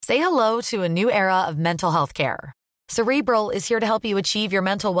Say hello to a new era of mental health care. Cerebral is here to help you achieve your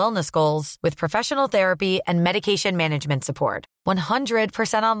mental wellness goals with professional therapy and medication management support.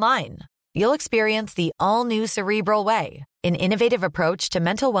 100% online. You'll experience the all-new Cerebral Way, an innovative approach to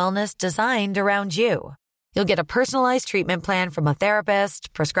mental wellness designed around you. You'll get a personalized treatment plan from a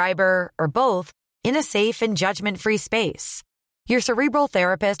therapist, prescriber, or both in a safe and judgment-free space. Your Cerebral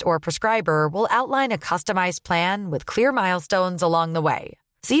therapist or prescriber will outline a customized plan with clear milestones along the way,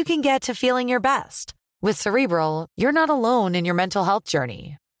 so you can get to feeling your best. With Cerebral, you're not alone in your mental health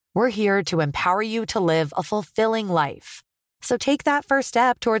journey. We're here to empower you to live a fulfilling life. So take that first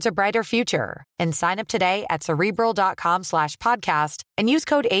step towards a brighter future and sign up today at Cerebral.com/podcast and use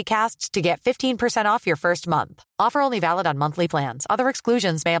code ACAST to get 15% off your first month. Offer only valid on monthly plans. Other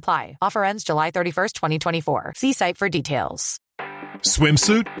exclusions may apply. Offer ends July 31st, 2024. See site for details.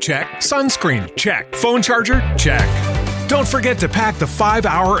 Swimsuit? Check. Sunscreen? Check. Phone charger? Check. Don't forget to pack the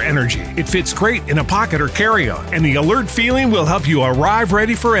 5-Hour Energy. It fits great in a pocket or carry-on, and the alert feeling will help you arrive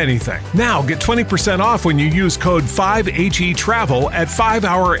ready for anything. Now get 20% off when you use code 5HETRAVEL at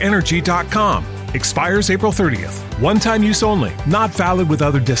 5hourenergy.com. Expires April 30th. One-time use only. Not valid with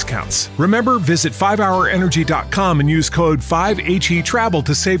other discounts. Remember, visit 5hourenergy.com and use code 5HETRAVEL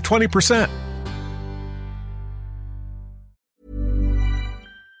to save 20%.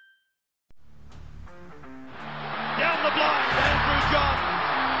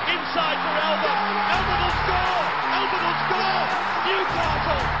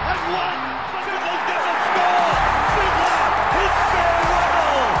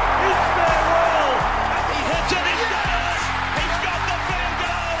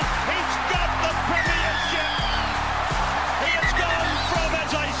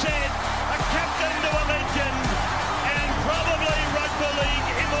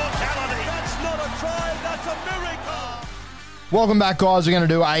 Welcome back, guys. We're going to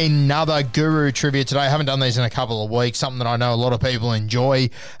do another Guru trivia today. I haven't done these in a couple of weeks, something that I know a lot of people enjoy.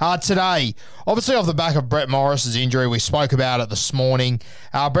 Today, obviously off the back of Brett Morris's injury, we spoke about it this morning.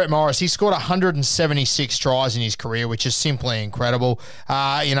 Brett Morris, he scored 176 tries in his career, which is simply incredible.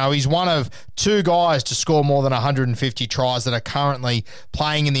 He's one of two guys to score more than 150 tries that are currently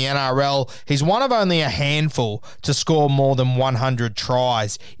playing in the NRL. He's one of only a handful to score more than 100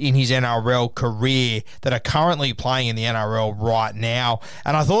 tries in his NRL career that are currently playing in the NRL right now.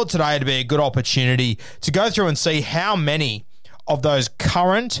 And I thought today would be a good opportunity to go through and see how many of those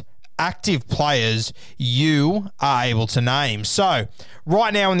current active players you are able to name. So,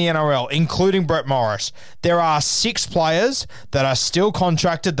 right now in the NRL, including Brett Morris, there are 6 players that are still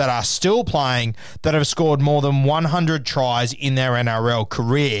contracted, that are still playing, that have scored more than 100 tries in their NRL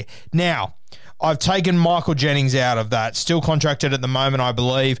career. Now, I've taken Michael Jennings out of that. Still contracted at the moment, I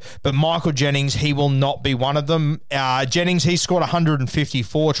believe. But Michael Jennings, he will not be one of them. Jennings, he scored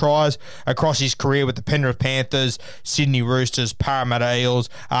 154 tries across his career with the Penrith Panthers, Sydney Roosters, Parramatta Eels.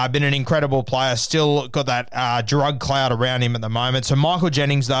 Been an incredible player. Still got that drug cloud around him at the moment. So Michael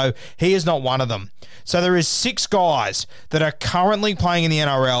Jennings, though, he is not one of them. So there is 6 guys that are currently playing in the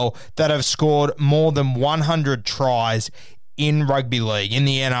NRL that have scored more than 100 tries in rugby league, in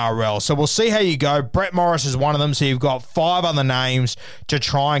the NRL. So we'll see how you go. Brett Morris is one of them, so you've got 5 other names to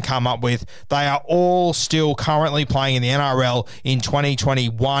try and come up with. They are all still currently playing in the NRL in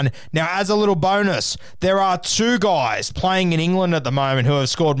 2021. Now, as a little bonus, there are 2 guys playing in England at the moment who have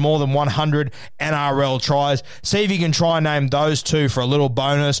scored more than 100 NRL tries. See if you can try and name those 2 for a little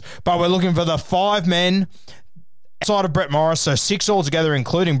bonus. But we're looking for the 5 men outside of Brett Morris, so 6 altogether,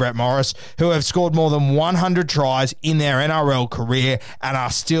 including Brett Morris, who have scored more than 100 tries in their NRL career and are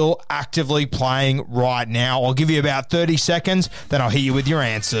still actively playing right now. I'll give you about 30 seconds, then I'll hit you with your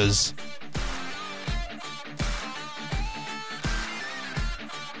answers.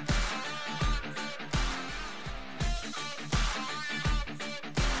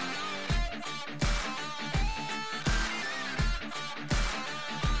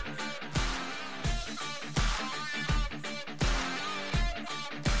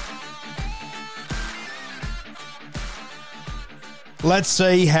 Let's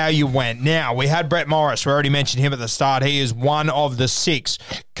see how you went. Now, we had Brett Morris. We already mentioned him at the start. He is one of the 6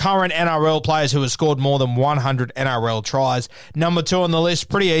 current NRL players who has scored more than 100 NRL tries. Number 2 on the list,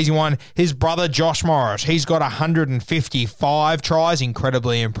 pretty easy one, his brother Josh Morris. He's got 155 tries,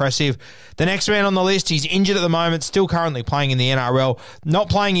 incredibly impressive. The next man on the list, he's injured at the moment, still currently playing in the NRL, not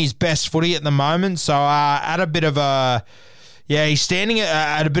playing his best footy at the moment, so at a bit of a... Yeah, he's standing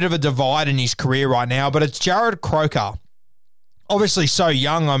at a bit of a divide in his career right now, but it's Jarrod Croker Obviously so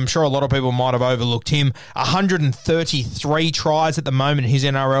young, I'm sure a lot of people might have overlooked him. 133 tries at the moment in his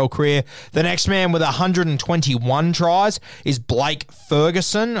NRL career. The next man with 121 tries is Blake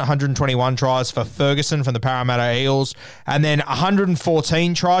Ferguson. 121 tries for Ferguson from the Parramatta Eels. And then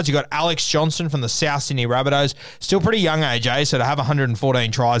 114 tries, you got Alex Johnson from the South Sydney Rabbitohs. Still pretty young, AJ, so to have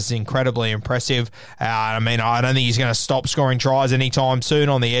 114 tries is incredibly impressive. I don't think he's going to stop scoring tries anytime soon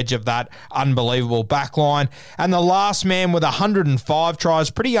on the edge of that unbelievable backline. And the last man with 105 tries,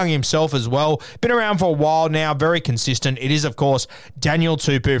 pretty young himself as well. Been around for a while now, very consistent. It is, of course, Daniel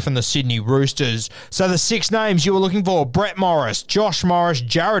Tupou from the Sydney Roosters. So the 6 names you were looking for: Brett Morris, Josh Morris,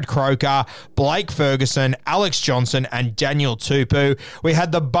 Jared Croker, Blake Ferguson, Alex Johnson, and Daniel Tupou. We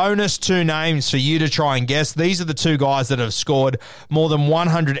had the bonus 2 names for you to try and guess. These are the 2 guys that have scored more than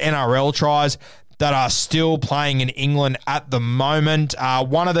 100 NRL tries that are still playing in England at the moment.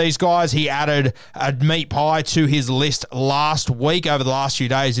 One of these guys, he added a meat pie to his list last week over the last few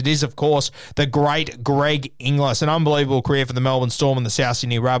days. It is, of course, the great Greg Inglis. An unbelievable career for the Melbourne Storm and the South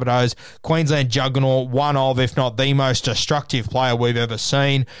Sydney Rabbitohs. Queensland juggernaut, one of, if not the most destructive player we've ever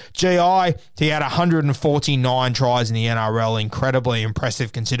seen. GI, he had 149 tries in the NRL. Incredibly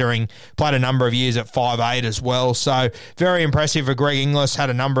impressive considering played a number of years at 5'8" as well. So very impressive for Greg Inglis.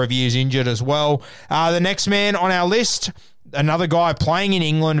 Had a number of years injured as well. The next man on our list, another guy playing in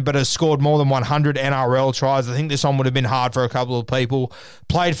England but has scored more than 100 NRL tries. I think this one would have been hard for a couple of people.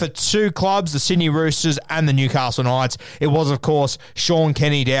 Played for 2 clubs, the Sydney Roosters and the Newcastle Knights. It was, of course, Sean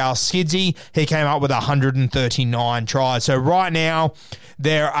Kenny-Dow Skidsy. He came up with 139 tries. So right now,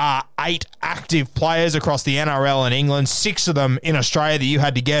 there are 8 active players across the NRL and England, 6 of them in Australia that you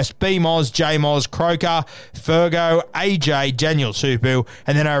had to guess: B-Moz, J-Moz, Croker, Fergo, AJ, Daniel Tupou,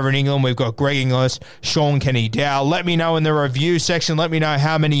 and then over in England we've got Greg Inglis, Sean Kenny-Dow. Let me know in the review section, let me know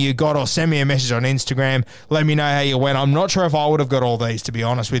how many you got, or send me a message on Instagram. Let me know how you went. I'm not sure if I would have got all these, to be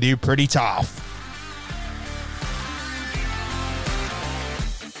honest with you. Pretty tough.